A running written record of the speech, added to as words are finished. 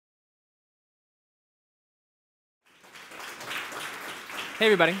Hey,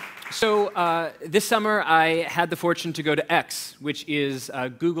 everybody. So this summer, I had the fortune to go to X, which is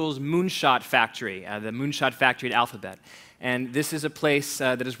Google's moonshot factory, the moonshot factory at Alphabet. And this is a place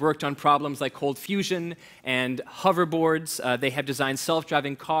that has worked on problems like cold fusion and hoverboards. They have designed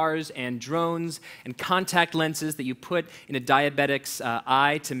self-driving cars and drones and contact lenses that you put in a diabetic's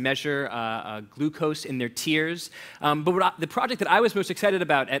eye to measure glucose in their tears. But the project that I was most excited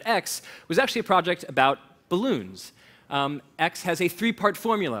about at X was actually a project about balloons. X has a three-part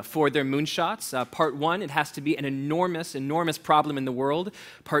formula for their moonshots. Part one, it has to be an enormous, enormous problem in the world.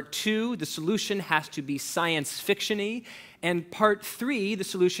 Part two, the solution has to be science fiction-y. And part three, the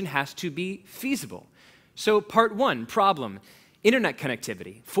solution has to be feasible. So part one, problem, internet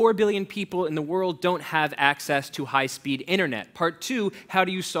connectivity. 4 billion people in the world don't have access to high-speed internet. Part two, how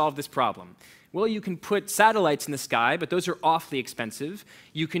do you solve this problem? Well, you can put satellites in the sky, but those are awfully expensive.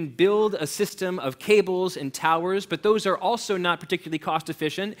 You can build a system of cables and towers, but those are also not particularly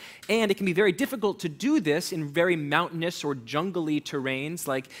cost-efficient, and it can be very difficult to do this in very mountainous or jungly terrains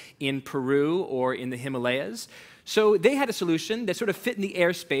like in Peru or in the Himalayas. So they had a solution that sort of fit in the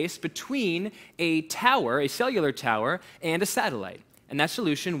airspace between a tower, a cellular tower, and a satellite. And that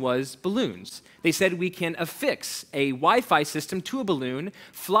solution was balloons. They said we can affix a Wi-Fi system to a balloon,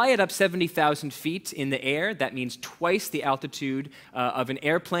 fly it up 70,000 feet in the air, that means twice the altitude of an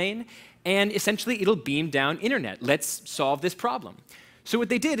airplane, and essentially it'll beam down internet. Let's solve this problem. So what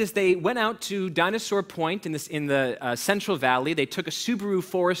they did is they went out to Dinosaur Point in the Central Valley. They took a Subaru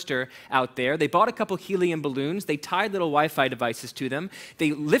Forester out there. They bought a couple helium balloons. They tied little Wi-Fi devices to them.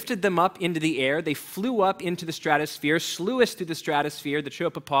 They lifted them up into the air. They flew up into the stratosphere, sluiced through the stratosphere, the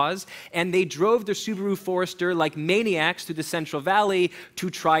Chopapaz, and they drove their Subaru Forester like maniacs through the Central Valley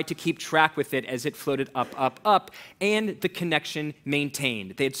to try to keep track with it as it floated up, up, up, and the connection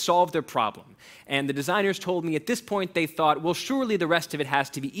maintained. They had solved their problem. And the designers told me at this point they thought, well, surely the rest of it has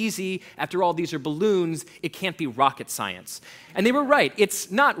to be easy. After all, these are balloons. It can't be rocket science. And they were right.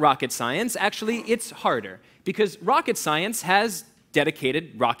 It's not rocket science. Actually, it's harder. Because rocket science has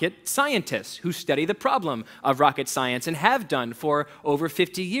dedicated rocket scientists who study the problem of rocket science and have done for over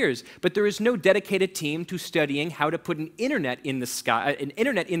 50 years. But there is no dedicated team to studying how to put an internet in the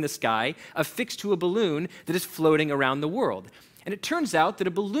sky affixed to a balloon that is floating around the world. And it turns out that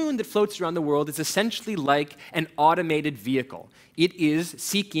a balloon that floats around the world is essentially like an automated vehicle. It is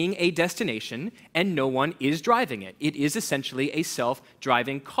seeking a destination, and no one is driving it. It is essentially a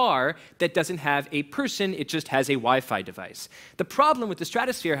self-driving car that doesn't have a person, it just has a Wi-Fi device. The problem with the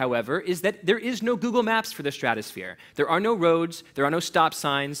stratosphere, however, is that there is no Google Maps for the stratosphere. There are no roads, there are no stop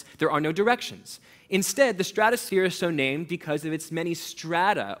signs, there are no directions. Instead, the stratosphere is so named because of its many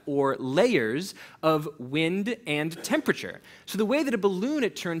strata, or layers, of wind and temperature. So the way that a balloon,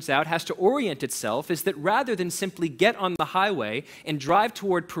 it turns out, has to orient itself is that rather than simply get on the highway and drive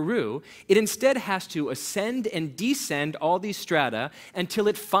toward Peru, it instead has to ascend and descend all these strata until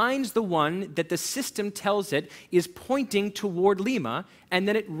it finds the one that the system tells it is pointing toward Lima, and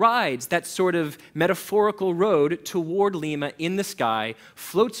then it rides that sort of metaphorical road toward Lima in the sky,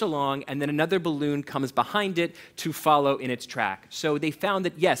 floats along, and then another balloon comes behind it to follow in its track. So they found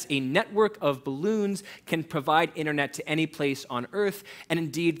that, yes, a network of balloons can provide internet to any place on Earth, and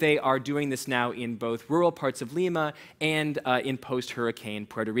indeed they are doing this now in both rural parts of Lima and in post-hurricane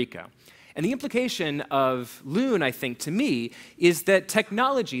Puerto Rico. And the implication of Loon, I think, to me, is that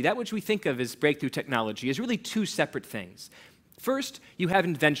technology, that which we think of as breakthrough technology, is really two separate things. First, you have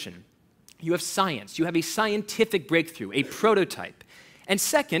invention. You have science. You have a scientific breakthrough, a prototype. And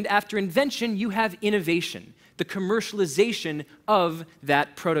second, after invention, you have innovation, the commercialization of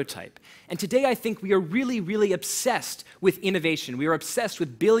that prototype. And today, I think we are really, really obsessed with innovation. We are obsessed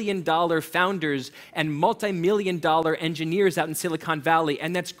with billion-dollar founders and multi-million-dollar engineers out in Silicon Valley,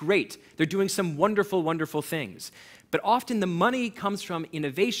 and that's great. They're doing some wonderful, wonderful things. But often the money comes from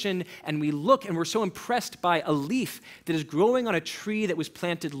innovation, and we look and we're so impressed by a leaf that is growing on a tree that was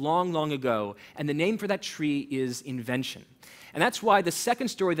planted long, long ago, and the name for that tree is invention. And that's why the second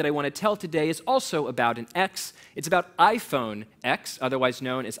story that I want to tell today is also about an X. It's about iPhone X, otherwise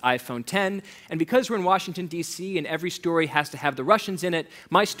known as iPhone 10. And because we're in Washington, D.C., and every story has to have the Russians in it,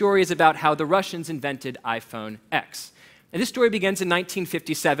 my story is about how the Russians invented iPhone X. And this story begins in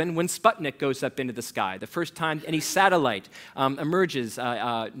 1957 when Sputnik goes up into the sky, the first time any satellite emerges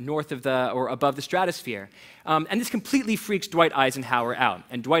north of or above the stratosphere. And this completely freaks Dwight Eisenhower out.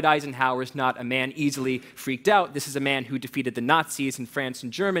 And Dwight Eisenhower is not a man easily freaked out. This is a man who defeated the Nazis in France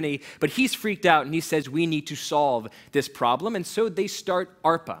and Germany. But he's freaked out, and he says, we need to solve this problem. And so they start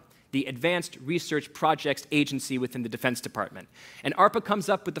ARPA. the Advanced Research Projects Agency within the Defense Department. And ARPA comes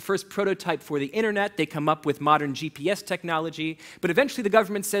up with the first prototype for the internet. They come up with modern GPS technology. But eventually the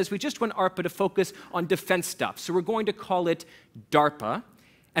government says, we just want ARPA to focus on defense stuff. So we're going to call it DARPA.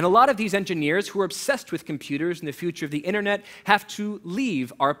 And a lot of these engineers who are obsessed with computers and the future of the internet have to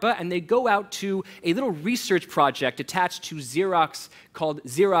leave ARPA, and they go out to a little research project attached to Xerox called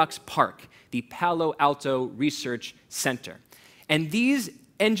Xerox PARC, the Palo Alto Research Center. And these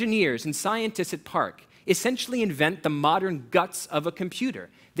engineers and scientists at PARC essentially invent the modern guts of a computer.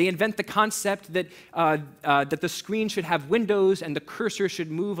 They invent the concept that, that the screen should have windows and the cursor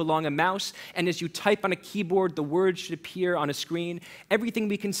should move along a mouse, and as you type on a keyboard, the words should appear on a screen. Everything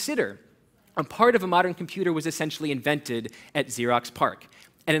we consider a part of a modern computer was essentially invented at Xerox PARC.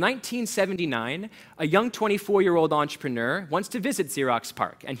 And in 1979, a young 24-year-old entrepreneur wants to visit Xerox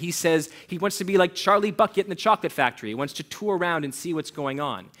PARC, and he says he wants to be like Charlie Bucket in the chocolate factory. He wants to tour around and see what's going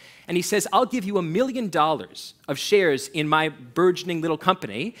on. And he says, I'll give you $1 million of shares in my burgeoning little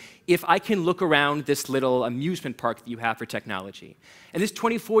company if I can look around this little amusement park that you have for technology. And this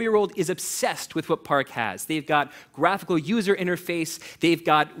 24-year-old is obsessed with what PARC has. They've got graphical user interface, they've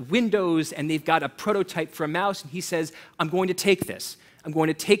got windows, and they've got a prototype for a mouse, and he says, I'm going to take this. I'm going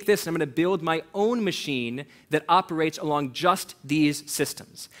to take this and I'm going to build my own machine that operates along just these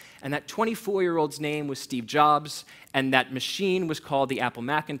systems. And that 24-year-old's name was Steve Jobs, and that machine was called the Apple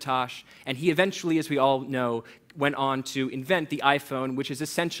Macintosh, and he eventually, as we all know, went on to invent the iPhone, which is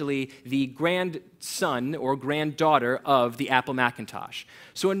essentially the grandson or granddaughter of the Apple Macintosh.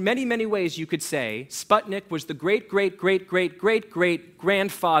 So in many, many ways, you could say Sputnik was the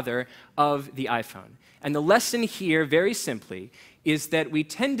great-great-great-great-great-great-grandfather of the iPhone. And the lesson here, very simply, is that we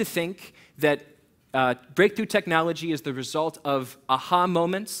tend to think that breakthrough technology is the result of aha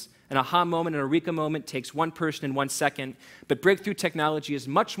moments. An aha moment, an eureka moment takes one person in 1 second, but breakthrough technology is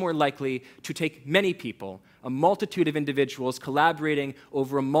much more likely to take many people, a multitude of individuals collaborating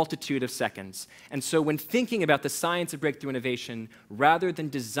over a multitude of seconds. And so when thinking about the science of breakthrough innovation, rather than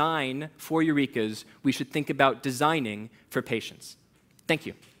design for eurekas, we should think about designing for patience. Thank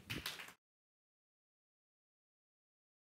you.